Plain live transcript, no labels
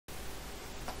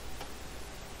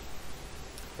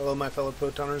Hello my fellow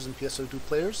Protoners and PSO2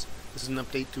 players. This is an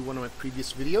update to one of my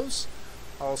previous videos.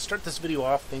 I'll start this video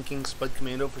off thanking Spud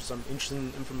Commando for some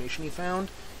interesting information he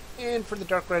found, and for the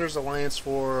Dark Riders Alliance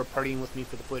for partying with me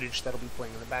for the footage that'll be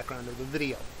playing in the background of the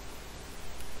video.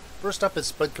 First up is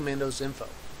Spud Commando's info.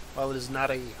 While it is not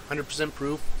 100%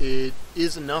 proof, it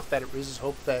is enough that it raises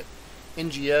hope that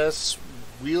NGS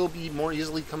will be more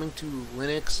easily coming to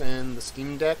Linux and the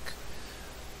Steam Deck.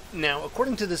 Now,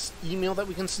 according to this email that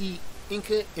we can see,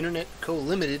 Inca Internet Co.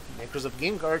 Limited, makers of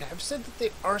Game Guard, have said that they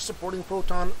are supporting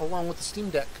Proton along with the Steam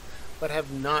Deck, but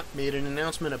have not made an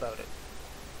announcement about it.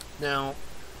 Now,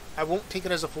 I won't take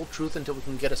it as a full truth until we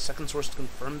can get a second source to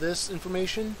confirm this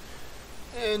information,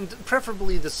 and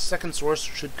preferably the second source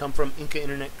should come from Inca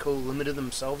Internet Co. Limited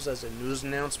themselves as a news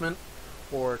announcement,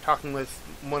 or talking with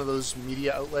one of those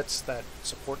media outlets that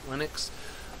support Linux.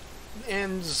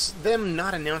 And them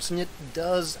not announcing it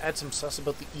does add some sus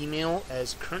about the email,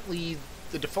 as currently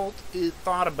the default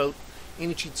thought about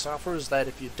anti-cheat software is that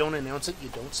if you don't announce it, you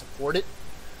don't support it.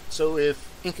 So if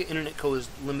Inca Internet Co.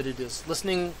 Limited is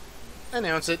listening,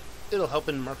 announce it. It'll help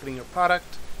in marketing your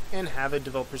product and have a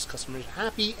developer's customers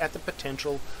happy at the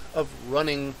potential of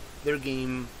running their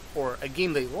game, or a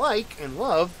game they like and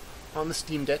love, on the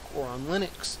Steam Deck or on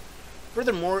Linux.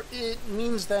 Furthermore, it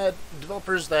means that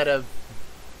developers that have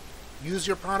use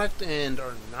your product and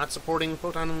are not supporting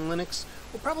Proton and Linux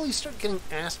will probably start getting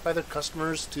asked by their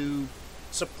customers to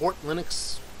support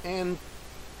Linux and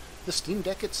the Steam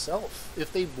Deck itself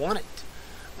if they want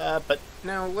it. But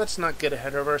now let's not get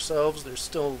ahead of ourselves. There's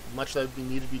still much that would be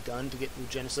needed to be done to get New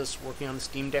Genesis working on the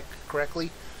Steam Deck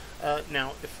correctly.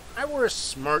 Now, if I were a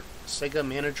smart Sega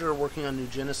manager working on New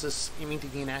Genesis aiming to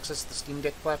gain access to the Steam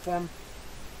Deck platform,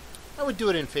 I would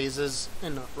do it in phases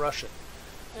and not rush it,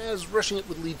 as rushing it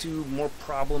would lead to more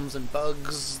problems and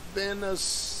bugs than a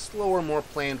slower, more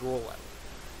planned rollout.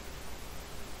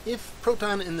 If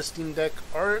Proton and the Steam Deck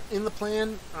are in the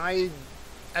plan, I,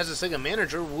 as a Sega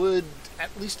manager, would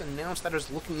at least announce that I was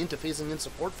looking into phasing in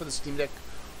support for the Steam Deck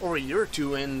over a year or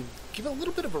two and give a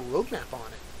little bit of a roadmap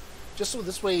on it, just so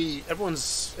this way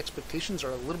everyone's expectations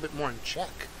are a little bit more in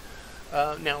check.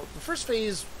 Now, the first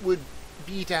phase would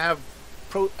be to have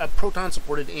a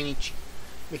Proton-supported anti-cheat,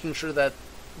 making sure that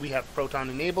we have Proton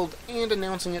enabled and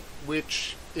announcing it,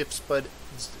 which, if Spud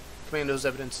Commando's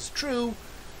evidence is true,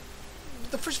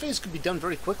 the first phase could be done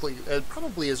very quickly,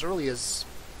 probably as early as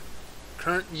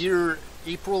current year,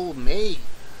 April, May,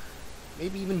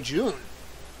 maybe even June.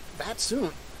 That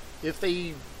soon, if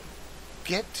they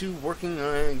get to working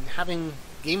on having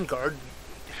Game Guard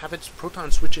have its Proton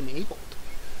switch enabled.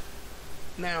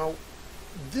 Now,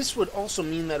 this would also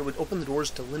mean that it would open the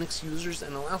doors to Linux users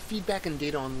and allow feedback and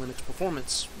data on Linux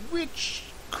performance, which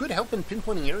could help in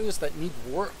pinpointing areas that need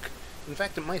work. In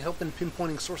fact, it might help in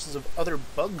pinpointing sources of other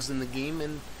bugs in the game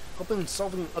and help in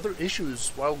solving other issues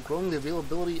while growing the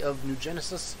availability of New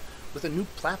Genesis with a new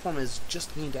platform it's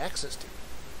just gained access to.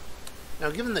 Now,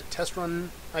 given the test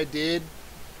run I did,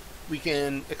 we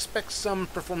can expect some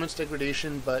performance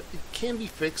degradation, but it can be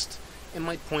fixed and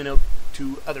might point out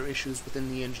to other issues within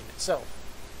the engine itself.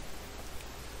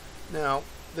 Now,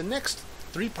 the next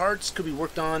three parts could be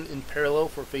worked on in parallel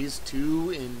for Phase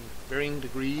 2 in varying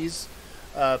degrees.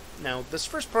 Now, this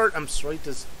first part, I'm sorry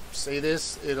to say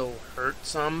this, it'll hurt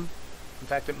some. In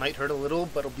fact, it might hurt a little,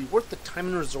 but it'll be worth the time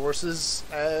and resources,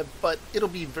 but it'll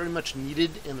be very much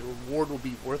needed, and the reward will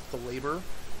be worth the labor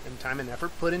and time and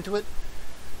effort put into it.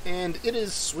 And it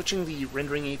is switching the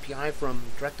rendering API from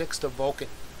DirectX to Vulkan.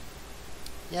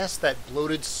 Yes, that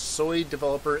bloated soy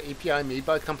developer API made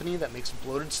by a company that makes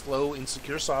bloated, slow,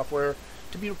 insecure software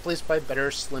to be replaced by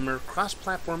better, slimmer,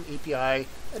 cross-platform API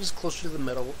that is closer to the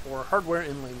metal, or hardware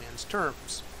in layman's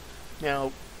terms.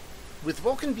 Now, with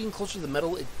Vulkan being closer to the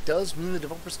metal, it does mean the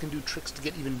developers can do tricks to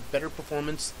get even better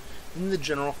performance than the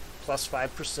general plus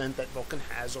 5% that Vulkan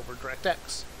has over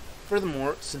DirectX.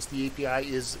 Furthermore, since the API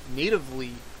is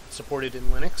natively supported in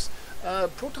Linux,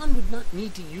 Proton would not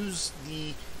need to use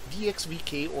the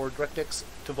DXVK or DirectX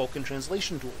to Vulkan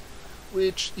translation tool,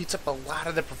 which eats up a lot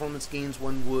of the performance gains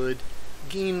one would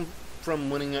gain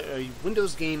from running a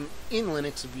Windows game in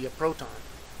Linux via Proton.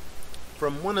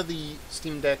 From one of the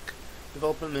Steam Deck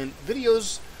development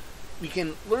videos, we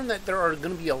can learn that there are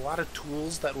going to be a lot of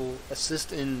tools that will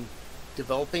assist in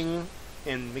developing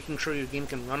and making sure your game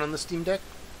can run on the Steam Deck,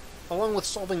 along with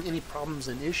solving any problems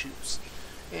and issues.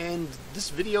 And this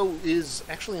video is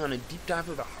actually on a deep dive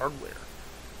of the hardware.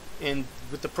 And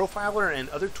with the profiler and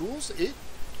other tools, it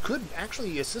could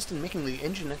actually assist in making the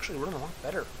engine actually run a lot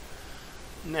better.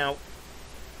 Now,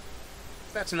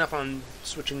 that's enough on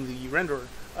switching the renderer.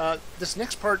 This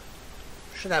next part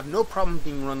should have no problem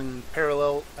being run in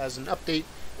parallel as an update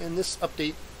and this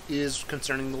update is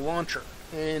concerning the launcher,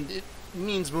 and it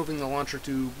means moving the launcher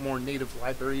to more native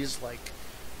libraries like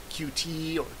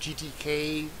Qt or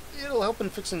GTK. It'll help in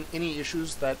fixing any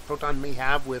issues that Proton may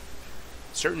have with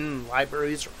certain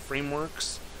libraries or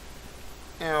frameworks.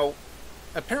 Now,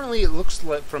 apparently it looks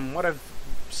like, from what I've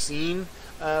seen,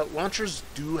 launchers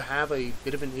do have a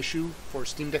bit of an issue for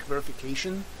Steam Deck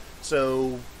verification,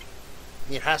 so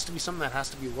it has to be something that has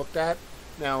to be looked at.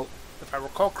 Now, if I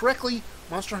recall correctly,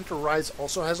 Monster Hunter Rise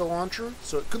also has a launcher,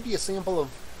 so it could be a sample of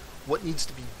what needs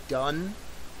to be done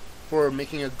for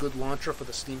making a good launcher for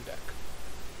the Steam Deck.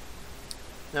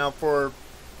 Now, for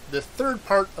the third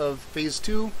part of Phase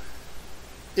 2,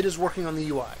 it is working on the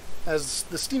UI. As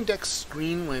the Steam Deck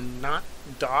screen, when not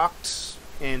docked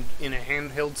and in a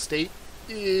handheld state,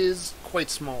 is quite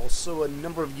small, so a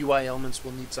number of UI elements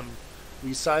will need some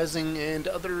resizing and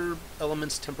other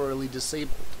elements temporarily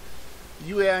disabled.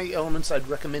 The UI elements I'd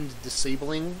recommend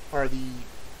disabling are the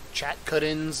chat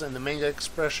cut-ins and the manga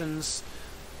expressions,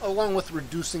 along with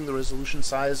reducing the resolution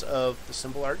size of the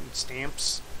symbol art and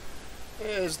stamps,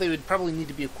 as they would probably need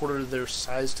to be a quarter of their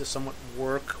size to somewhat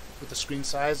work with the screen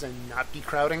size and not be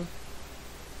crowding.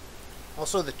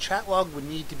 Also, the chat log would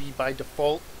need to be by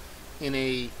default in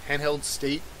a handheld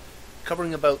state,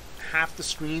 covering about half the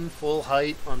screen full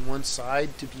height on one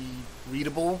side to be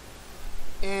readable,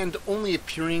 and only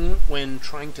appearing when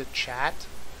trying to chat.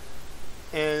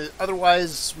 And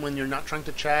otherwise, when you're not trying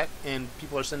to chat and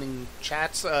people are sending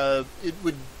chats, it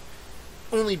would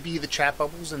only be the chat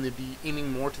bubbles, and they'd be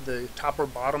aiming more to the top or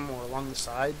bottom or along the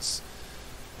sides,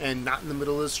 and not in the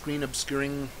middle of the screen,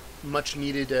 obscuring much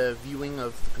needed viewing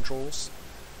of the controls.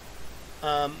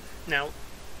 Now,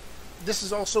 this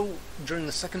is also, during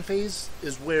the second phase,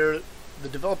 is where the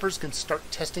developers can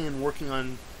start testing and working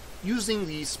on using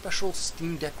the special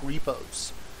Steam Deck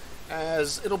repos,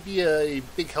 as it'll be a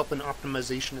big help in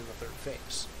optimization in the third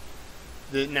phase.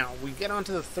 Now, we get on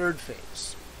to the third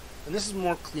phase, and this is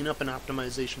more cleanup and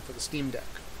optimization for the Steam Deck.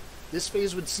 This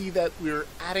phase would see that we're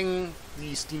adding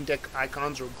the Steam Deck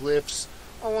icons or glyphs,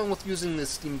 along with using the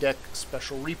Steam Deck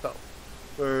special repo,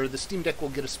 where the Steam Deck will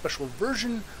get a special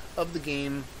version of the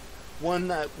game, one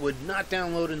that would not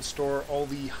download and store all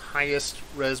the highest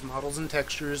res models and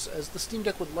textures, as the Steam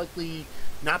Deck would likely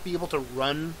not be able to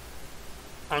run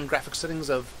on graphic settings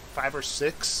of 5 or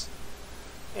 6,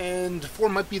 and 4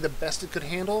 might be the best it could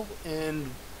handle,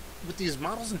 and with these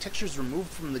models and textures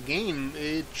removed from the game,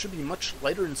 it should be much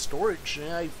lighter in storage.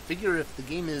 I figure if the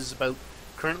game is about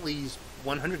currently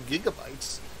 100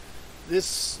 gigabytes,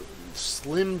 this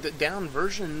slimmed down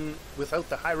version without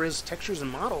the high-res textures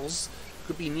and models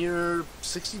could be near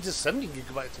 60 to 70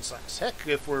 gigabytes in size. Heck,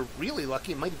 if we're really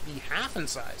lucky, it might be half in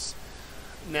size.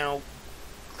 Now,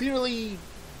 clearly,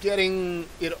 getting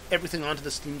everything onto the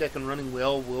Steam Deck and running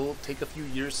well will take a few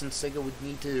years, since Sega would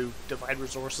need to divide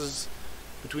resources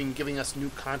between giving us new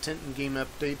content and game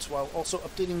updates while also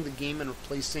updating the game and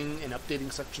replacing and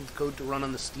updating sections of code to run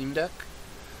on the Steam Deck.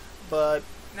 But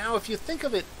now, if you think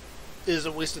of it as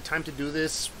a waste of time to do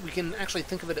this, we can actually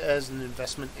think of it as an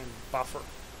investment in buffer.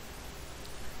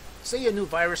 Say a new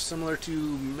virus similar to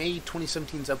May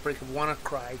 2017's outbreak of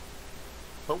WannaCry,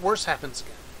 but worse happens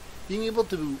again. Being able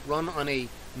to run on a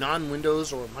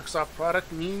non-Windows or Microsoft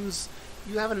product means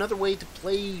you have another way to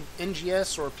play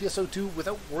NGS or PSO2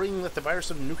 without worrying that the virus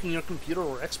of nuking your computer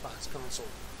or Xbox console.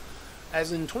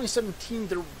 As in 2017,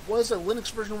 there was a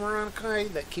Linux version of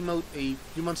WannaCry that came out a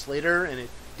few months later, and it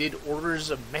did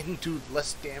orders of magnitude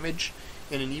less damage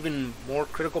in an even more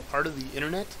critical part of the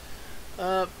internet,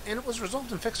 and it was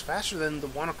resolved and fixed faster than the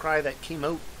WannaCry that came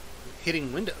out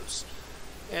hitting Windows,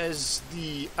 as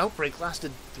the outbreak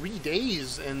lasted 3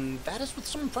 days, and that is with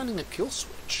someone finding a kill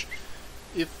switch.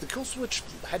 If the kill switch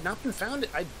had not been found,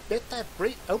 I bet that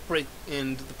outbreak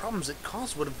and the problems it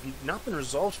caused would have not been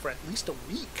resolved for at least a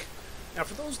week. Now,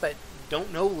 for those that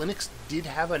don't know, Linux did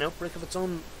have an outbreak of its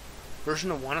own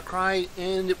version of WannaCry,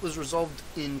 and it was resolved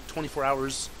in 24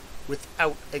 hours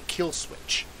without a kill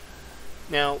switch.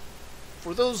 Now,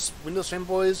 for those Windows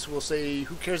fanboys who will say,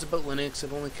 who cares about Linux,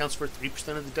 it only accounts for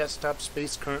 3% of the desktop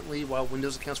space currently, while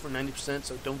Windows accounts for 90%,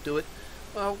 so don't do it.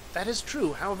 Well, that is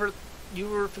true. However, you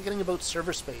were forgetting about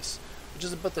server space, which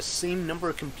is about the same number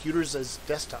of computers as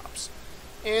desktops,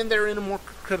 and they're in a more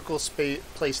critical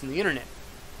place in the internet,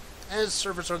 as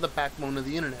servers are the backbone of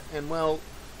the internet, and well,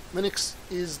 Linux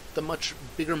is the much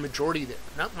bigger majority there,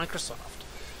 not Microsoft.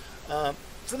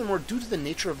 Furthermore, due to the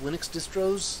nature of Linux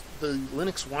distros, the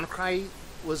Linux WannaCry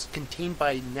was contained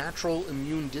by natural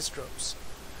immune distros.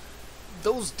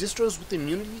 Those distros with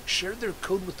immunity shared their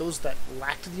code with those that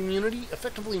lacked the immunity,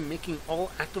 effectively making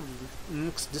all active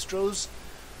Linux distros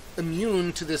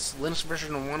immune to this Linux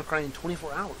version of WannaCry in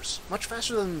 24 hours, much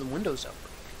faster than the Windows outbreak.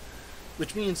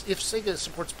 Which means if Sega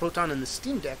supports Proton in the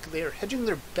Steam Deck, they are hedging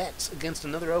their bets against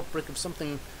another outbreak of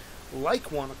something like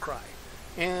WannaCry,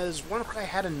 as WannaCry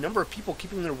had a number of people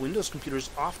keeping their Windows computers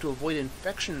off to avoid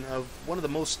infection of one of the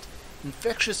most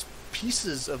infectious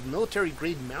pieces of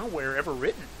military-grade malware ever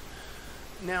written.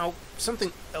 Now,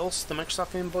 something else the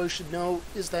Microsoft fanboys should know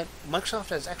is that Microsoft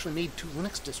has actually made 2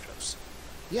 Linux distros.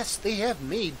 Yes, they have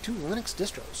made 2 Linux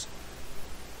distros.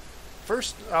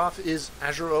 First off is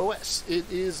Azure OS. It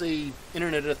is a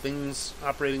Internet of Things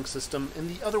operating system, and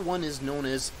the other one is known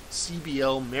as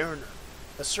CBL Mariner,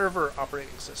 a server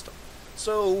operating system.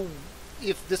 So,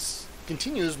 if this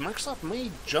continues, Microsoft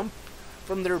may jump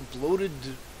from their bloated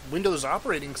Windows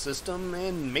operating system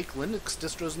and make Linux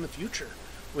distros in the future,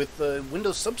 with the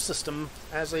Windows subsystem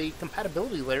as a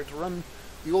compatibility layer to run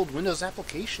the old Windows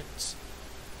applications.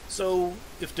 So,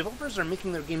 if developers are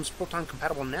making their games Proton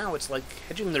compatible now, it's like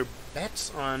hedging their bets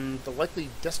on the likely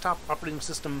desktop operating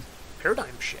system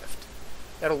paradigm shift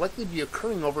that'll likely be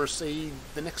occurring over, say,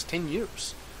 the next 10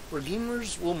 years, where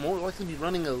gamers will more likely be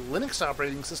running a Linux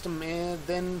operating system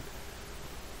than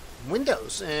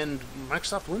Windows, and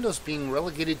Microsoft Windows being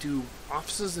relegated to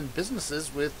offices and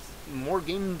businesses, with more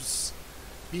games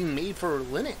being made for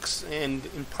Linux, and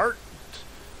in part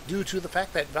due to the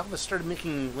fact that Valve has started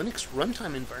making Linux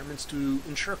runtime environments to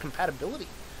ensure compatibility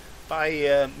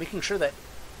by making sure that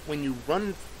when you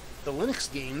run the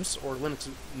Linux games, or Linux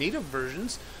native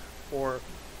versions, or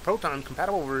Proton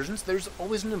compatible versions, there's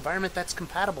always an environment that's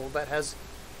compatible, that has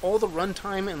all the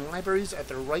runtime and libraries at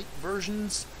their right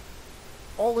versions,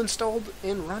 all installed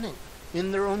and running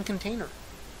in their own container.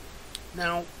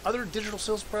 Now, other digital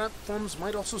sales platforms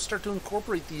might also start to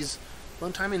incorporate these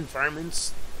runtime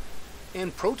environments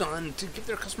and Proton to give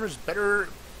their customers better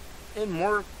and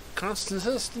more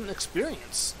consistent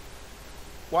experience,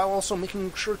 while also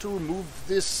making sure to remove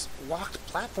this locked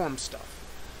platform stuff.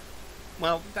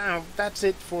 Well, now that's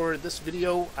it for this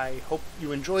video. I hope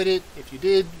you enjoyed it. If you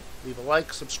did, leave a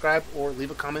like, subscribe, or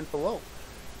leave a comment below.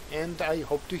 And I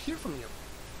hope to hear from you.